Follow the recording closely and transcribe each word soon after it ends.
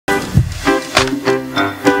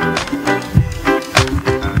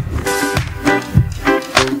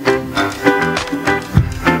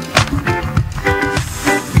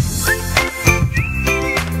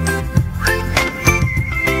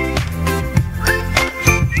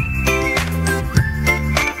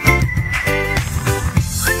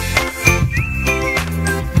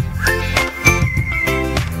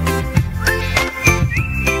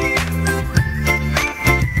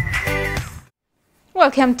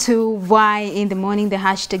Welcome to Why in the Morning, the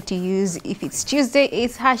hashtag to use. If it's Tuesday,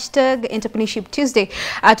 it's hashtag Entrepreneurship Tuesday.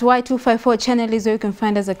 At Y254 channel is where you can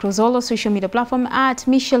find us across all our social media platforms. At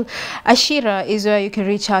Michelle Ashira is where you can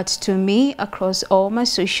reach out to me across all my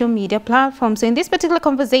social media platforms. So in this particular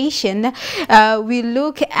conversation, we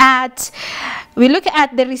look at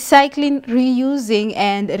the recycling, reusing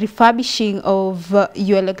and refurbishing of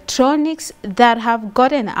your electronics that have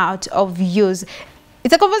gotten out of use.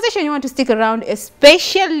 It's a conversation you want to stick around,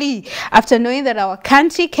 especially after knowing that our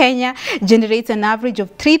country, Kenya, generates an average of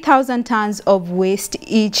 3,000 tons of waste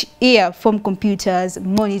each year from computers,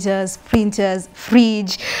 monitors, printers,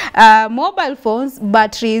 fridge, mobile phones,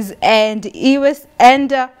 batteries, and e-waste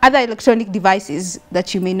and other electronic devices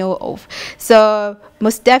that you may know of. So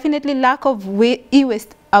most definitely lack of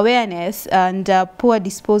e-waste awareness and poor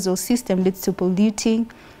disposal system leads to polluting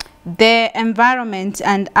the environment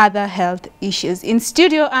and other health issues. In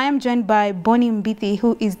studio, I am joined by Mbithi,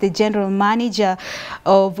 who is the General Manager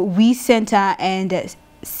of WEEE Center and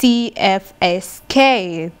CFSK.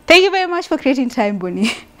 Thank you very much for creating time,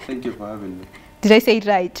 Bonnie. Thank you for having me. Did I say it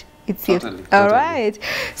right? It's totally. All right.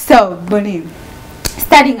 So, Bonnie,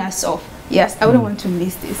 starting us off. Yes, I wouldn't want to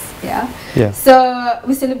miss this. Yeah. So,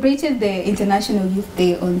 we celebrated the International Youth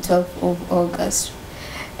Day on 12th of August.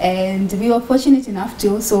 And we were fortunate enough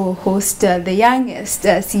to also host the youngest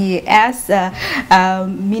CES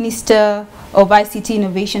Minister of ICT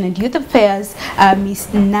Innovation and Youth Affairs,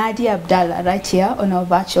 Ms. Nadia Abdallah, right here on our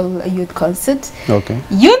virtual youth concert. Okay.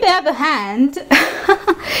 You, on the other hand,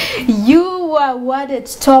 you were awarded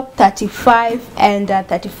top 35 and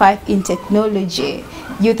 35 in technology.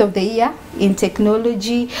 Youth of the Year in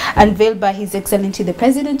Technology, unveiled by His Excellency the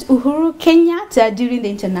President Uhuru Kenyatta during the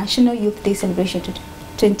International Youth Day celebration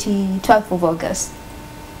 12th of August.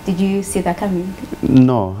 Did you see that coming?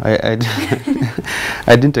 No, I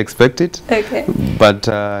didn't expect it. Okay. But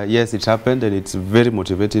yes, it happened, and it's very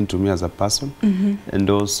motivating to me as a person. And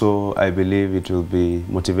also, I believe it will be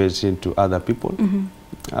motivating to other people.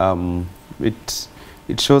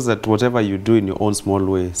 It shows that whatever you do in your own small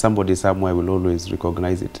way, somebody somewhere will always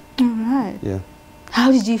recognize it. All right. Yeah.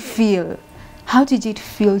 How did you feel? How did it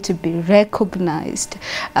feel to be recognized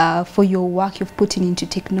for your work you've put into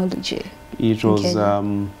technology? It was, I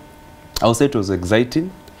would say it was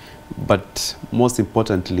exciting, but most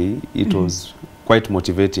importantly, it was quite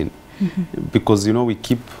motivating. Because, you know, we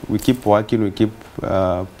keep working, we keep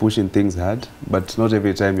pushing things hard, but not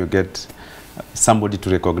every time you get somebody to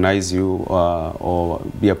recognize you or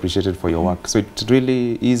be appreciated for your work. So it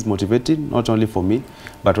really is motivating, not only for me,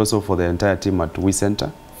 but also for the entire team at WEEE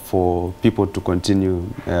Center, for people to continue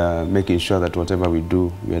making sure that whatever we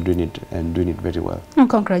do, we are doing it and doing it very well. And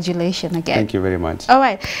congratulations again. Thank you very much. All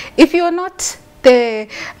right. If you're not the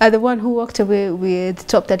one who walked away with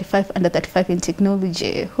top 35 under 35 in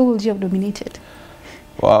technology, who would you have nominated?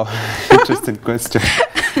 Wow, interesting question.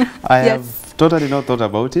 I have totally not thought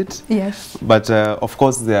about it. Yes. But of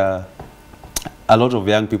course, there are a lot of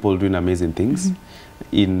young people doing amazing things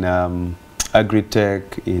in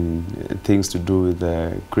agri-tech, in things to do with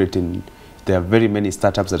creating. There are very many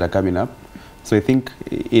startups that are coming up. So I think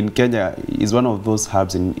in Kenya is one of those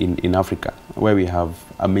hubs in Africa where we have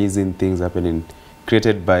amazing things happening,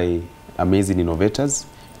 created by amazing innovators.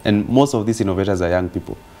 And most of these innovators are young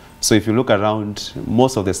people. So if you look around,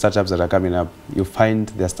 most of the startups that are coming up, you find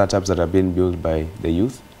they're startups that are being built by the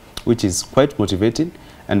youth, which is quite motivating.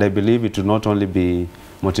 And I believe it will not only be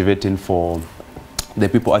motivating for the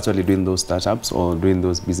people actually doing those startups or doing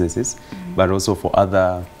those businesses, but also for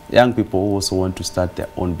other young people who also want to start their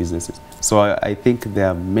own businesses. So I think there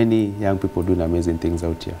are many young people doing amazing things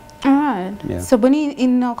out here. All right. Yeah. So Bonnie,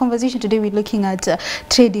 in our conversation today, we're looking at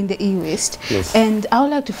trading the e-waste. Yes. And I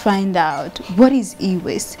would like to find out, what is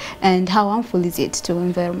e-waste and how harmful is it to the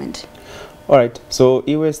environment? All right. So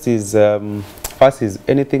e-waste is, first is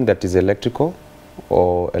anything that is electrical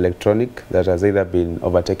or electronic that has either been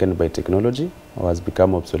overtaken by technology or has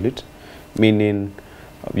become obsolete, meaning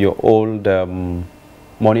your old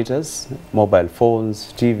monitors, mobile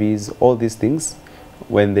phones, TVs, all these things,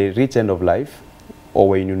 when they reach end of life or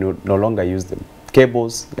when you no longer use them,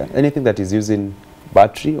 cables, anything that is using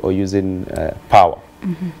battery or using power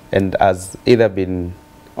and has either been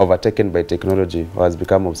overtaken by technology or has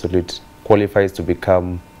become obsolete, qualifies to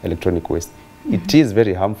become electronic waste. It is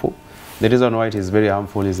very harmful. The reason why it is very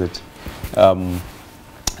harmful is that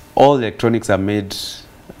all electronics are made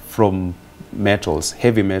from metals,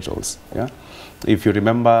 heavy metals. Yeah? If you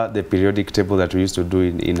remember the periodic table that we used to do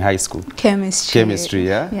in high school. Chemistry,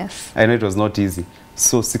 yeah? Yes. I know it was not easy.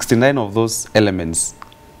 So 69 of those elements,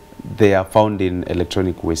 they are found in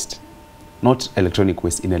electronic waste. Not electronic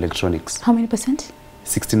waste, in electronics. How many percent?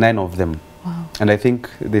 69 of them. Wow. And I think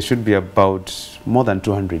there should be about more than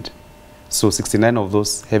 200. So 69 of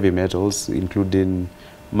those heavy metals, including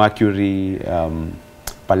mercury,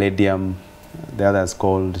 palladium, the others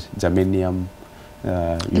called germanium,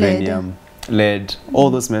 uranium, lead, all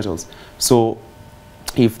those metals. So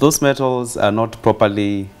if those metals are not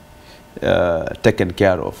properly taken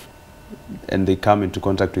care of and they come into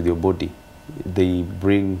contact with your body, they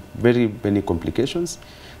bring very many complications,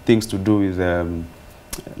 things to do with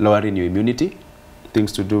lowering your immunity,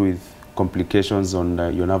 things to do with complications on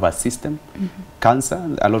your nervous system,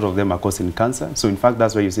 cancer. A lot of them are causing cancer. So in fact,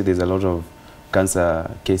 that's why you see there's a lot of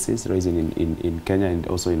cancer cases rising in Kenya and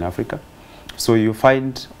also in Africa. So you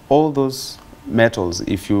find all those metals,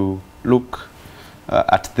 if you look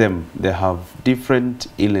at them, they have different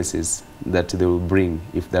illnesses that they will bring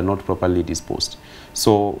if they're not properly disposed.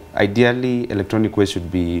 So ideally, electronic waste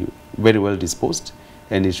should be very well disposed,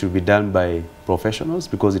 and it should be done by professionals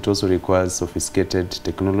because it also requires sophisticated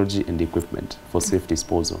technology and equipment for safe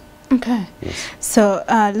disposal. Okay. Yes. So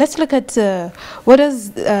let's look at what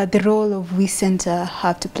does the role of WEEE Center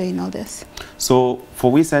have to play in all this? So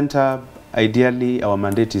for WEEE Center, ideally our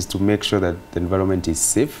mandate is to make sure that the environment is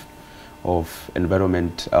safe of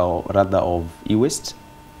environment, or rather of e-waste.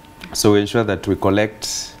 So we ensure that we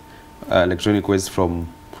collect electronic waste from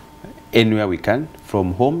anywhere we can,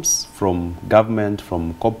 from homes, from government,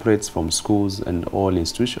 from corporates, from schools, and all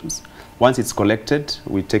institutions. Once it's collected,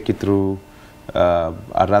 we take it through a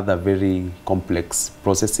rather very complex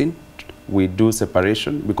processing. We do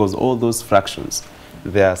separation because all those fractions,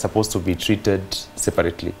 they are supposed to be treated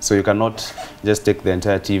separately. So you cannot just take the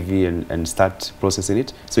entire TV and start processing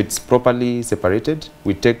it. So it's properly separated.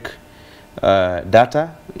 We take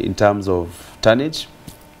data in terms of tonnage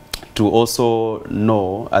to also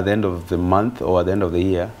know at the end of the month or at the end of the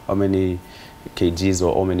year how many kgs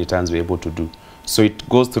or how many tons we're able to do. So it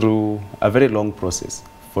goes through a very long process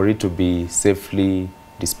for it to be safely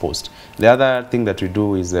disposed. The other thing that we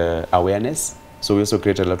do is awareness. So we also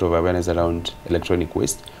create a lot of awareness around electronic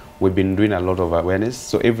waste. We've been doing a lot of awareness.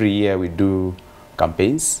 So every year we do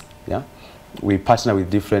campaigns. Yeah, we partner with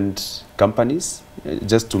different companies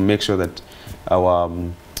just to make sure that our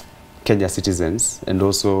Kenya citizens and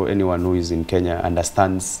also anyone who is in Kenya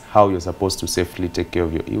understands how you're supposed to safely take care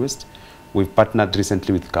of your e-waste. We've partnered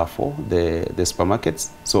recently with Carrefour, the supermarkets.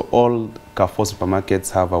 So all Carrefour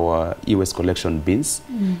supermarkets have our e-waste collection bins.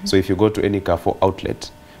 So if you go to any Carrefour outlet,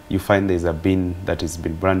 you find there's a bin that has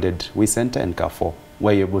been branded WEEE Center and Carrefour,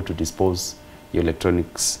 where you're able to dispose your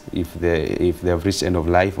electronics if they have reached end of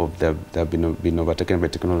life or they've been overtaken by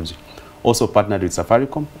technology. Also partnered with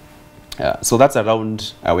Safaricom. So that's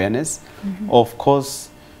around awareness. Of course,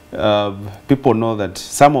 people know that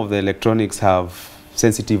some of the electronics have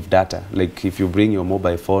sensitive data, like if you bring your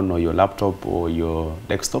mobile phone or your laptop or your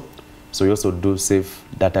desktop. So you also do safe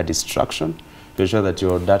data destruction to ensure that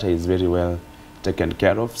your data is very well taken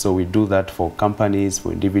care of. So we do that for companies,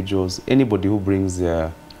 for individuals, anybody who brings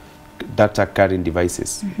their data carrying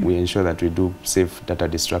devices. We ensure that we do safe data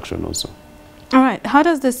destruction also. All right. How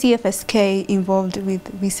does the CFSK involved with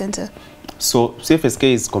WEEE Center? So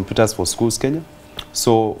CFSK is Computers for Schools Kenya.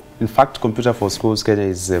 So in fact, Computer for Schools Kenya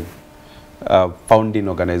is a founding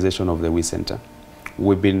organization of the WEEE Center.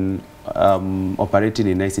 We've been operating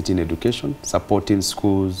in ICT in education, supporting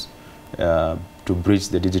schools to bridge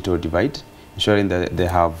the digital divide, ensuring that they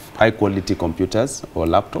have high quality computers or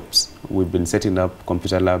laptops. We've been setting up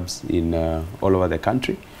computer labs in all over the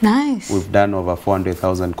country. Nice. We've done over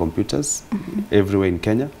 400,000 computers everywhere in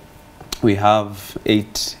Kenya. We have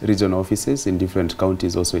 8 regional offices in different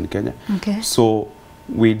counties also in Kenya. Okay. So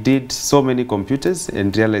we did so many computers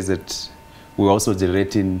and realized that we were also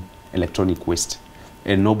generating electronic waste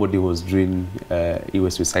and nobody was doing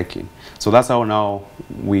e-waste recycling. So that's how now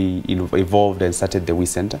we evolved and started the WEEE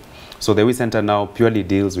Center. So the WEEE Center now purely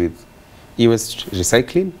deals with e-waste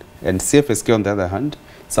recycling, and CFSK on the other hand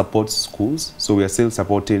supports schools. So we are still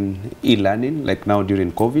supporting e-learning. Like now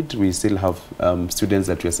during COVID, we still have students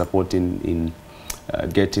that we are supporting in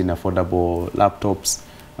getting affordable laptops.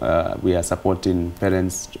 We are supporting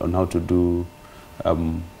parents on how to do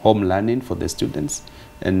home learning for the students.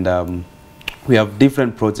 And we have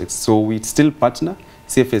different projects. So we still partner.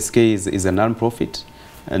 CFSK is a non-profit,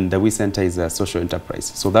 and the WEEE Center is a social enterprise.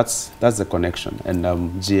 So that's the connection, and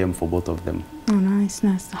GM for both of them. Oh, nice,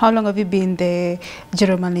 nice. How long have you been the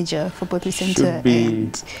general manager for both WEEE Center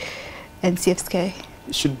and CFSK?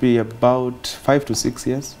 It should be about 5 to 6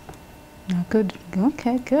 years. Oh, good.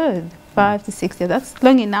 Okay, good. 5 to 6 years. That's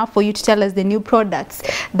long enough for you to tell us the new products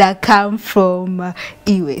that come from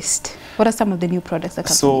e-waste. What are some of the new products that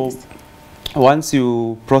come from e-waste? Once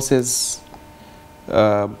you process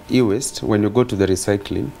e-waste, when you go to the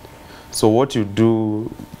recycling, so what you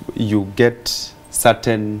do, you get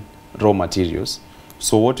certain raw materials.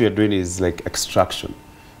 So what you're doing is like extraction.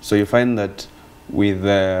 So you find that with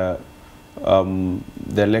the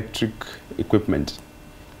electric equipment,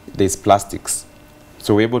 there's plastics.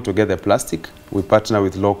 So we're able to get the plastic. We partner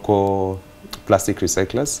with local plastic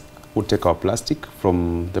recyclers who take our plastic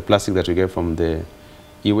from the plastic that we get from the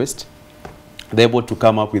e-waste. They're able to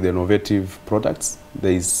come up with innovative products.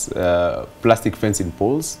 There is plastic fencing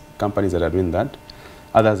poles, companies that are doing that.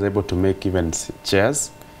 Others are able to make even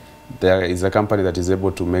chairs. There is a company that is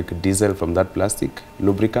able to make diesel from that plastic,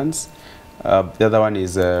 lubricants. The other one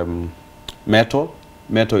is metal.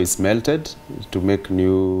 Metal is melted to make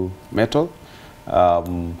new metal.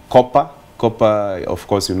 Copper. Copper, of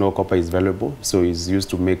course, you know copper is valuable, so it's used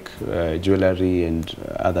to make jewelry and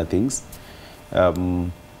other things.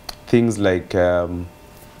 Things like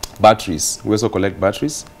batteries. We also collect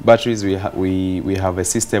batteries. Batteries, we have a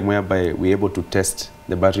system whereby we're able to test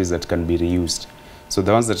the batteries that can be reused. So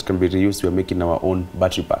the ones that can be reused, we're making our own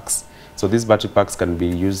battery packs. So these battery packs can be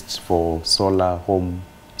used for solar home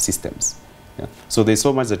systems. Yeah. So there's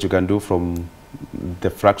so much that you can do from the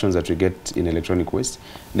fractions that we get in electronic waste.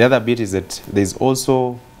 The other bit is that there's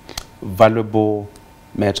also valuable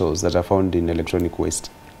metals that are found in electronic waste.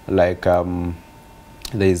 Like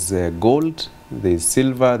there's gold, there's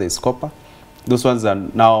silver, there's copper. Those ones are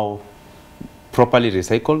now properly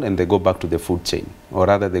recycled and they go back to the food chain, or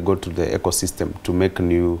rather they go to the ecosystem to make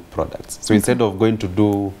new products. So instead of going to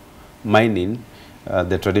do mining,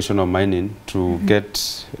 the traditional mining to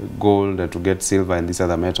get gold and to get silver and these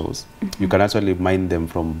other metals, you can actually mine them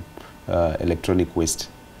from electronic waste.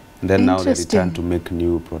 And then now they return to make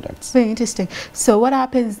new products. Very interesting. So what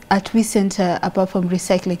happens at WEEE Center apart from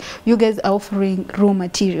recycling? You guys are offering raw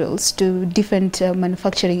materials to different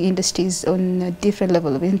manufacturing industries on a different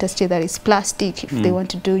level of industry, that is plastic, if they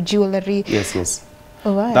want to do jewelry. Yes, yes.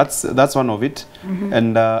 All right. That's one of it.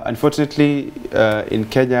 And unfortunately, in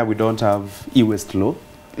Kenya, we don't have e-waste law,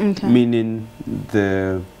 meaning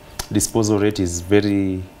the disposal rate is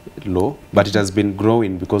very low, but it has been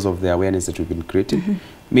growing because of the awareness that we've been creating,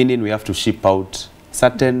 meaning we have to ship out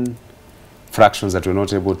certain fractions that we're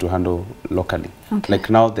not able to handle locally. Like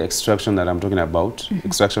now the extraction that I'm talking about,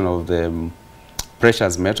 extraction of the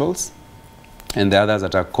precious metals, and the others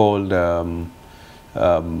that are called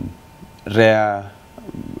rare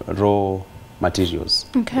raw materials.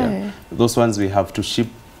 Yeah. Those ones we have to ship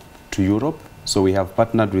to Europe. So we have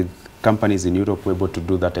partnered with companies in Europe who are able to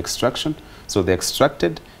do that extraction. So they're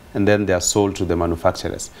extracted and then they are sold to the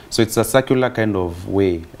manufacturers. So it's a circular kind of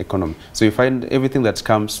way economy. So you find everything that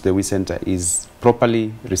comes to the WEEE Center is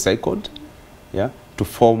properly recycled, yeah, to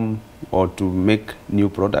form or to make new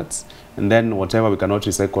products. And then whatever we cannot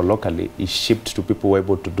recycle locally is shipped to people who are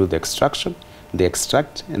able to do the extraction. They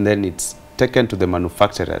extract and then it's taken to the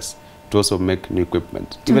manufacturers to also make new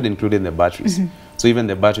equipment, even including the batteries. So even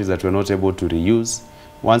the batteries that we're not able to reuse,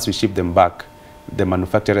 once we ship them back, the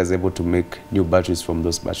manufacturer is able to make new batteries from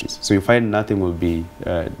those batteries. So you find nothing will be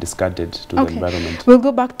discarded to the environment. We'll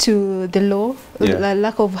go back to the law, the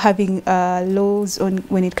lack of having laws on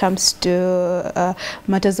when it comes to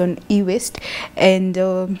matters on e-waste. And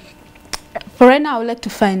for right now, I would like to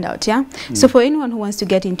find out, so for anyone who wants to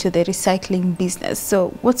get into the recycling business, so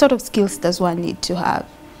what sort of skills does one need to have?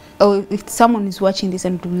 Or if someone is watching this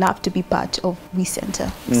and would love to be part of WEEE Center,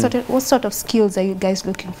 what sort of skills are you guys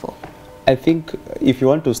looking for? I think if you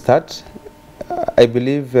want to start, I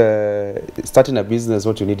believe starting a business,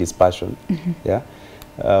 what you need is passion. Yeah.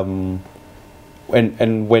 And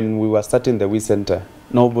when we were starting the WEEE Center,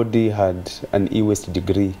 nobody had an e-waste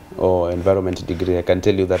degree or environment degree. I can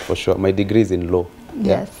tell you that for sure. My degree is in law.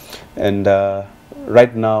 Yes. Yeah? And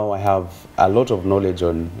right now I have a lot of knowledge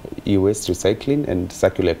on e-waste recycling and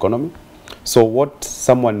circular economy. So what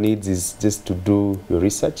someone needs is just to do your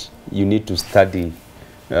research. You need to study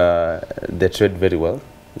the trade very well,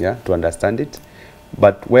 yeah, to understand it.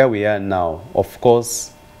 But where we are now, of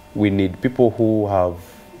course, we need people who have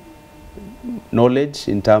knowledge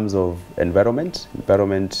in terms of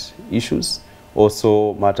environment issues,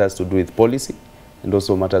 also matters to do with policy, and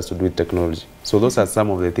also matters to do with technology. So those are some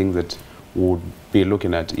of the things that would be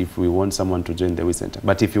looking at if we want someone to join the WEEE Center.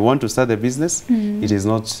 But if you want to start a business, it is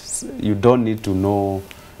not, you don't need to know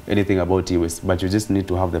anything about e-waste, but you just need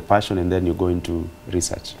to have the passion and then you go into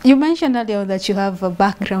research. You mentioned earlier that you have a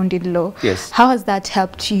background in law. Yes. How has that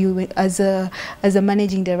helped you as a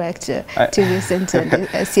managing director to WEEE Center,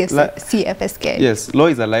 CFSK? Yes, law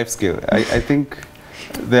is a life skill. I think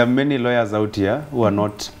there are many lawyers out here who are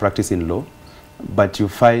not practicing law, but you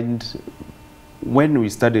find when we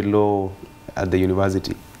study law at the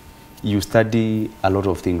university, you study a lot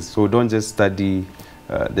of things. So don't just study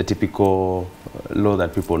the typical law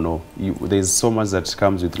that people know. There's so much that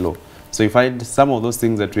comes with law. So you find some of those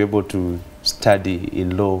things that you're able to study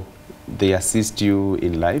in law, they assist you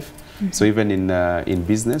in life. So even in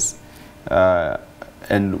business,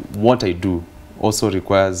 and what I do also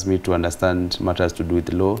requires me to understand matters to do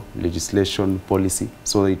with law, legislation, policy.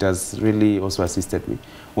 So it has really also assisted me.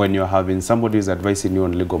 When you're having somebody who's advising you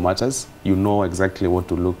on legal matters, you know exactly what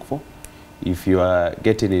to look for. If you are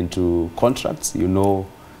getting into contracts, you know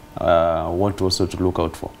what also to look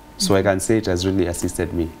out for. So I can say it has really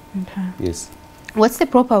assisted me. Okay. Yes. What's the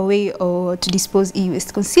proper way to dispose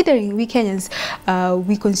e-waste? Considering we Kenyans,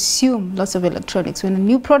 we consume lots of electronics. When a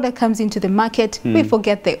new product comes into the market, we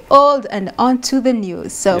forget the old and onto the new.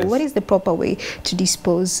 So Yes. what is the proper way to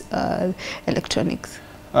dispose electronics?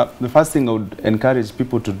 The first thing I would encourage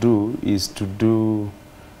people to do is to do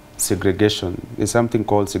segregation. There's something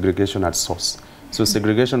called segregation at source. So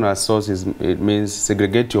segregation at source it means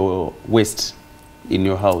segregate your waste in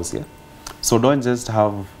your house. Yeah. So don't just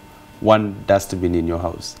have one dustbin in your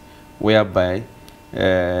house, whereby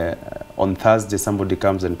on Thursday somebody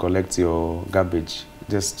comes and collects your garbage,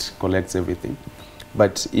 just collects everything.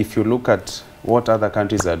 But if you look at what other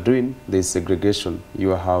countries are doing, there's segregation. You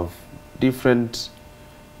have different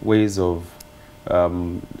ways of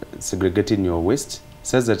segregating your waste. It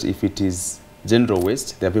says that if it is general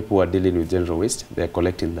waste, there are people who are dealing with general waste, they are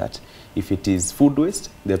collecting that. If it is food waste,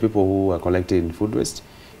 there are people who are collecting food waste.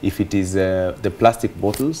 If it is the plastic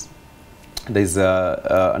bottles, there's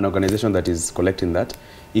an organization that is collecting that.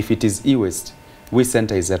 If it is e-waste, Waste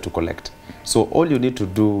Center is there to collect. So all you need to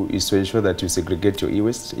do is to ensure that you segregate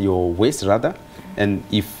your waste rather, and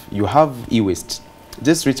if you have e-waste,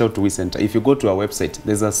 just reach out to Waste Center. If you go to our website,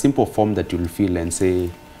 there's a simple form that you'll fill and say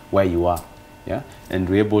where you are, yeah, and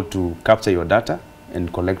we're able to capture your data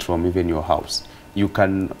and collect from even your house. You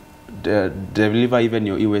can deliver even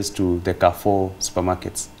your e-waste to the Carrefour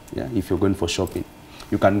supermarkets, yeah, if you're going for shopping.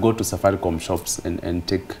 You can go to Safaricom shops and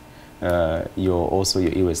take your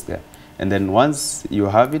e-waste there. And then once you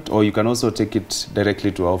have it, or you can also take it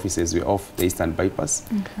directly to our offices. We're off the Eastern Bypass.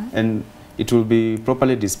 Okay. And it will be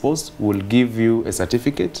properly disposed. We'll give you a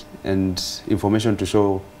certificate and information to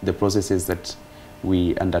show the processes that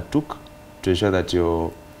we undertook to ensure that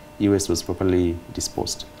your e-waste was properly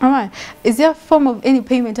disposed. All right. Is there a form of any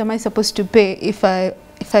payment am I supposed to pay if I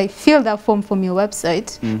fill that form from your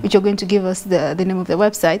website, which you're going to give us the name of the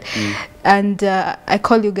website, and I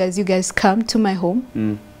call you guys come to my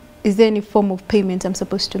home, is there any form of payment I'm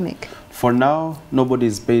supposed to make? For now, nobody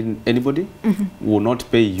is paying anybody. We will not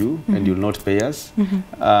pay you, and you'll not pay us.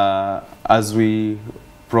 As we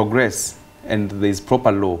progress and there's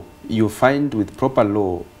proper law, you find with proper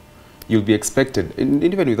law, you'll be expected,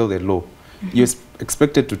 even without the law, you're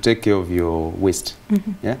expected to take care of your waste.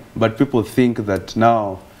 Yeah? But people think that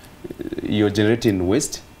now you're generating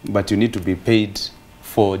waste, but you need to be paid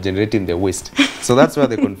for generating the waste. So that's where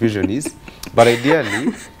the confusion is. But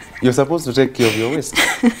ideally, you're supposed to take care of your waste.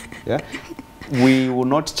 Yeah? We will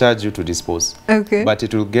not charge you to dispose. Okay. But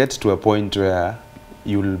it will get to a point where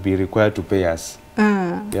you'll be required to pay us.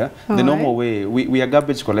 Yeah? The normal way, we are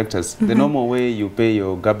garbage collectors. The normal way you pay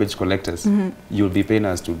your garbage collectors, you'll be paying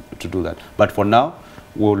us to do that. But for now,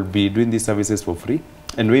 we'll be doing these services for free.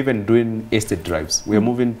 And we're even doing estate drives. We are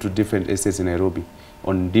moving to different estates in Nairobi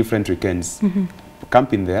on different weekends.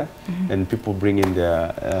 Camping there, and people bring in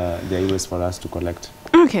their e-waste for us to collect.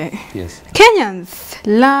 Okay. Yes. Kenyans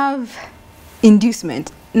love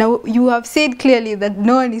inducement. Now, you have said clearly that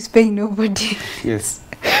no one is paying nobody. Yes.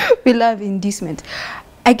 We love inducement.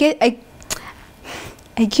 I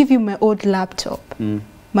give you my old laptop,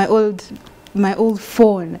 my old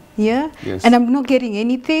phone, yeah? Yes. And I'm not getting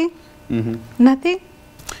anything? Nothing?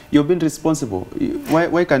 You've been responsible.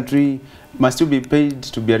 Why must you be paid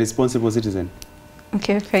to be a responsible citizen?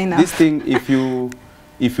 Okay, fair enough. This thing, if you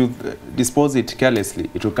dispose it carelessly,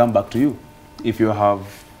 it will come back to you. If you have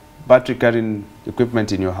battery carrying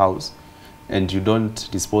equipment in your house and you don't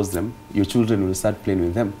dispose them, your children will start playing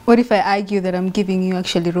with them. What if I argue that I'm giving you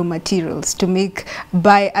actually raw materials to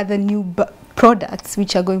buy other new products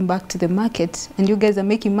which are going back to the market, and you guys are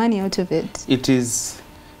making money out of it? It is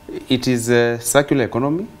a circular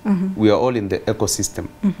economy. We are all in the ecosystem.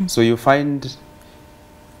 So you find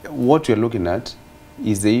what you're looking at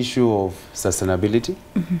is the issue of sustainability,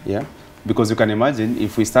 yeah? Because you can imagine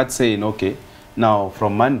if we start saying, okay, now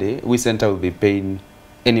from Monday, Waste Center will be paying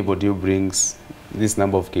anybody who brings this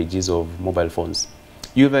number of kgs of mobile phones.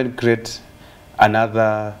 You even create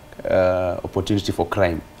another opportunity for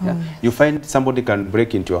crime. Yeah? Yes. You find somebody can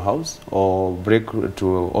break into your house or break to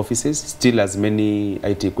offices, steal as many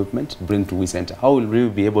IT equipment, bring to WEEE Center. How will we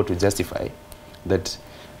be able to justify that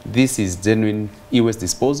this is genuine e-waste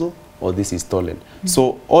disposal or this is stolen?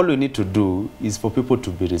 So all we need to do is for people to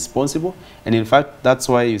be responsible. And in fact, that's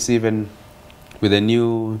why you see even with the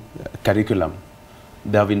new curriculum,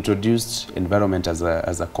 they have introduced environment as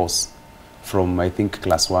a course from, I think,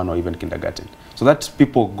 class 1 or even kindergarten. So that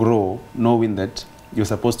people grow knowing that you're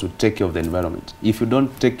supposed to take care of the environment. If you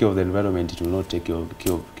don't take care of the environment, it will not take care of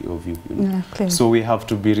you. You know? Yeah, so we have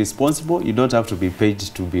to be responsible. You don't have to be paid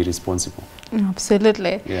to be responsible.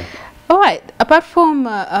 Absolutely. Yeah. All right. Apart from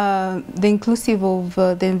the inclusive of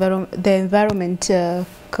the environment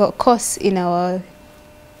course in our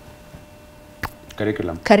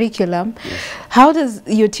curriculum, yes. How does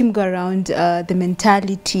your team go around the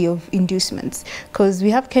mentality of inducements? Because we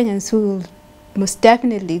have Kenyans who most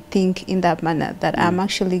definitely think in that manner, that I'm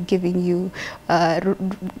actually giving you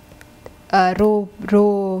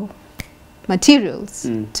raw materials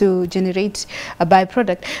to generate a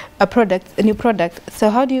byproduct, a new product. So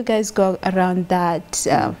how do you guys go around that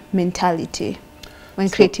mentality when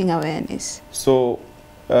creating awareness? So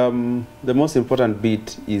the most important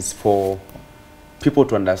bit is for people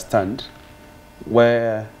to understand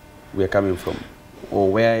where we are coming from, or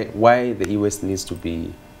why the e-waste needs to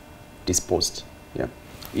be disposed. Yeah,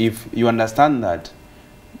 if you understand that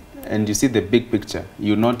and you see the big picture,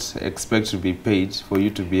 you not expect to be paid for you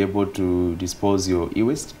to be able to dispose your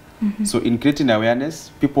e-waste. So in creating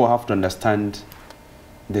awareness, people have to understand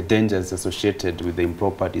the dangers associated with the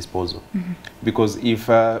improper disposal. Because if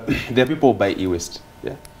there are people who buy e-waste,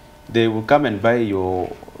 yeah, they will come and buy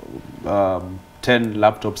your 10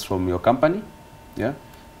 laptops from your company, yeah,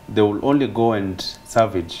 they will only go and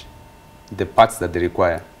salvage the parts that they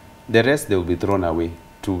require. The rest, they will be thrown away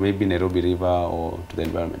to maybe Nairobi River or to the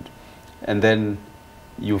environment. And then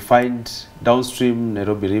you find downstream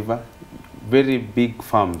Nairobi River, very big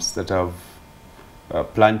farms that have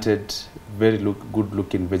planted very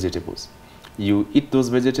good-looking vegetables. You eat those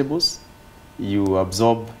vegetables, you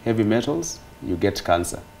absorb heavy metals, you get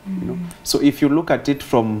cancer. You know? So if you look at it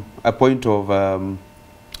from a point of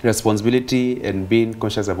responsibility and being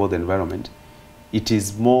conscious about the environment, it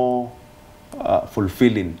is more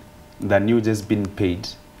fulfilling than you just being paid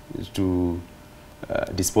to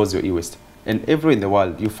dispose your e-waste. And everywhere in the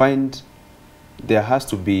world, you find there has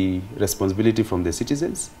to be responsibility from the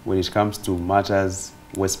citizens when it comes to matters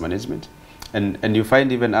waste management. And you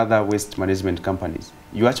find even other waste management companies,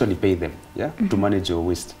 you actually pay them, yeah, to manage your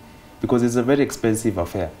waste, because it's a very expensive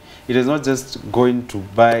affair. It is not just going to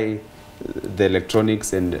buy the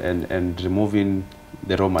electronics and removing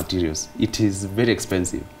the raw materials. It is very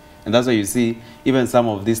expensive. And that's why you see even some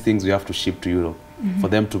of these things we have to ship to Europe for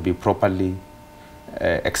them to be properly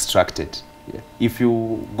extracted. Yeah. If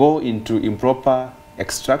you go into improper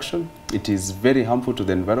extraction, it is very harmful to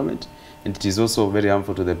the environment, and it is also very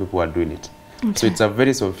harmful to the people who are doing it. So it's a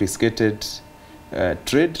very sophisticated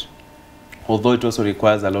trade, although it also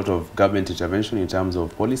requires a lot of government intervention in terms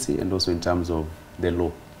of policy and also in terms of the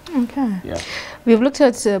law. Okay. Yeah. We've looked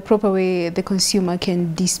at the proper way the consumer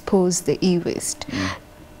can dispose the e-waste.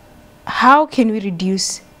 How can we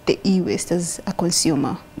reduce the e-waste as a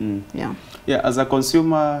consumer? Yeah. Yeah, as a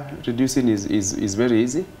consumer, reducing is very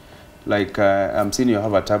easy. Like I'm seeing you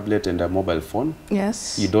have a tablet and a mobile phone.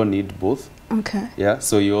 Yes. You don't need both. Okay. Yeah,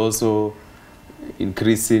 so you're also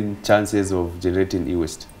increasing chances of generating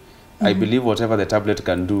e-waste. I believe whatever the tablet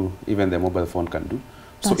can do, even the mobile phone can do.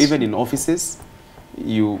 So even in offices,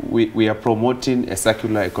 we are promoting a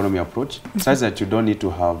circular economy approach, such that you don't need to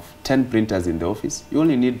have 10 printers in the office. You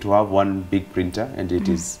only need to have one big printer, and it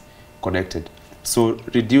is connected. So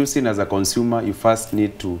reducing as a consumer, you first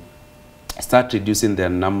need to start reducing the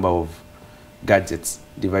number of gadgets,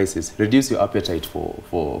 devices. Reduce your appetite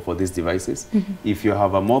for these devices. If you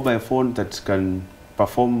have a mobile phone that can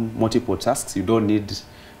perform multiple tasks, you don't need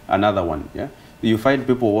another one. Yeah, you find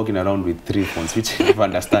people walking around with 3 phones, which I never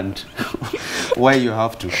understand why you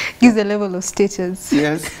have to. Use the level of status.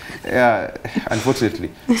 Yes, yeah,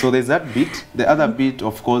 unfortunately. So there's that bit. The other bit,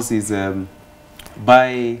 of course, is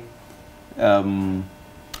buy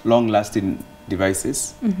long-lasting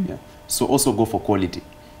devices. Yeah. So also go for quality.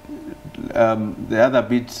 The other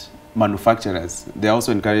bit, manufacturers, they're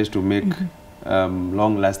also encouraged to make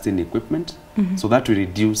long-lasting equipment, so that will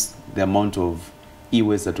reduce the amount of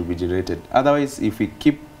e-waste that will be generated. Otherwise, if we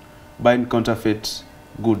keep buying counterfeit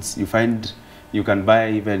goods, you find you can buy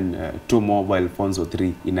even 2 mobile phones or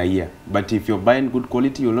 3 in a year. But if you're buying good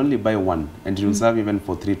quality, you'll only buy 1, and it will serve even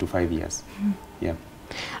for 3 to 5 years. Yeah.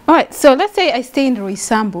 All right, so let's say I stay in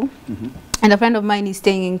Roysambu, and a friend of mine is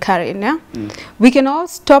staying in Karen, yeah? We can all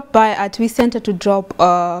stop by at WEEE Center to drop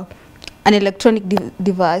an electronic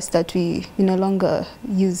device that we no longer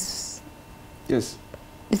use. Yes.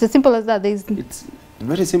 It's as simple as that. It's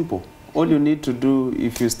very simple. All you need to do,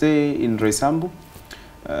 if you stay in Roysambu,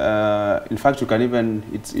 in fact, we can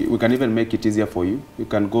even make it easier for you. You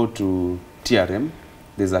can go to TRM.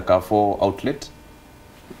 There's a Carrefour outlet.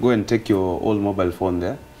 Go and take your old mobile phone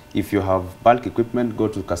there. If you have bulk equipment, go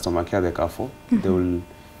to customer care at Carrefour. They will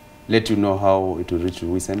let you know how it will reach the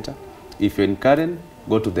WEEE Center. If you're in Karen,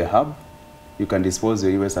 go to the hub. You can dispose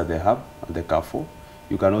your e-waste at the hub, at the Carrefour.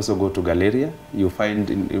 You can also go to Galleria. You find,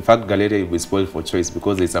 in fact, Galleria will be spoiled for choice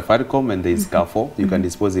because there's Safaricom and there's Carrefour. You can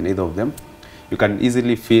dispose in either of them. You can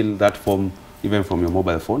easily fill that form even from your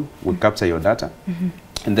mobile phone. We'll capture your data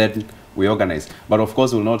and then we organize. But of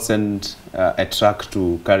course, we'll not send a truck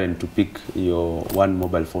to Karen to pick your one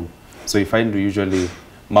mobile phone. So you find we usually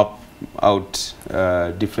map out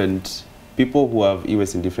different people who have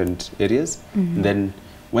e-waste in different areas. And then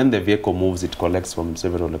when the vehicle moves, it collects from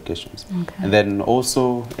several locations. And then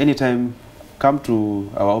also, anytime come to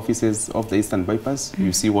our offices of the Eastern Bypass,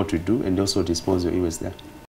 you see what we do and also dispose your e-waste there.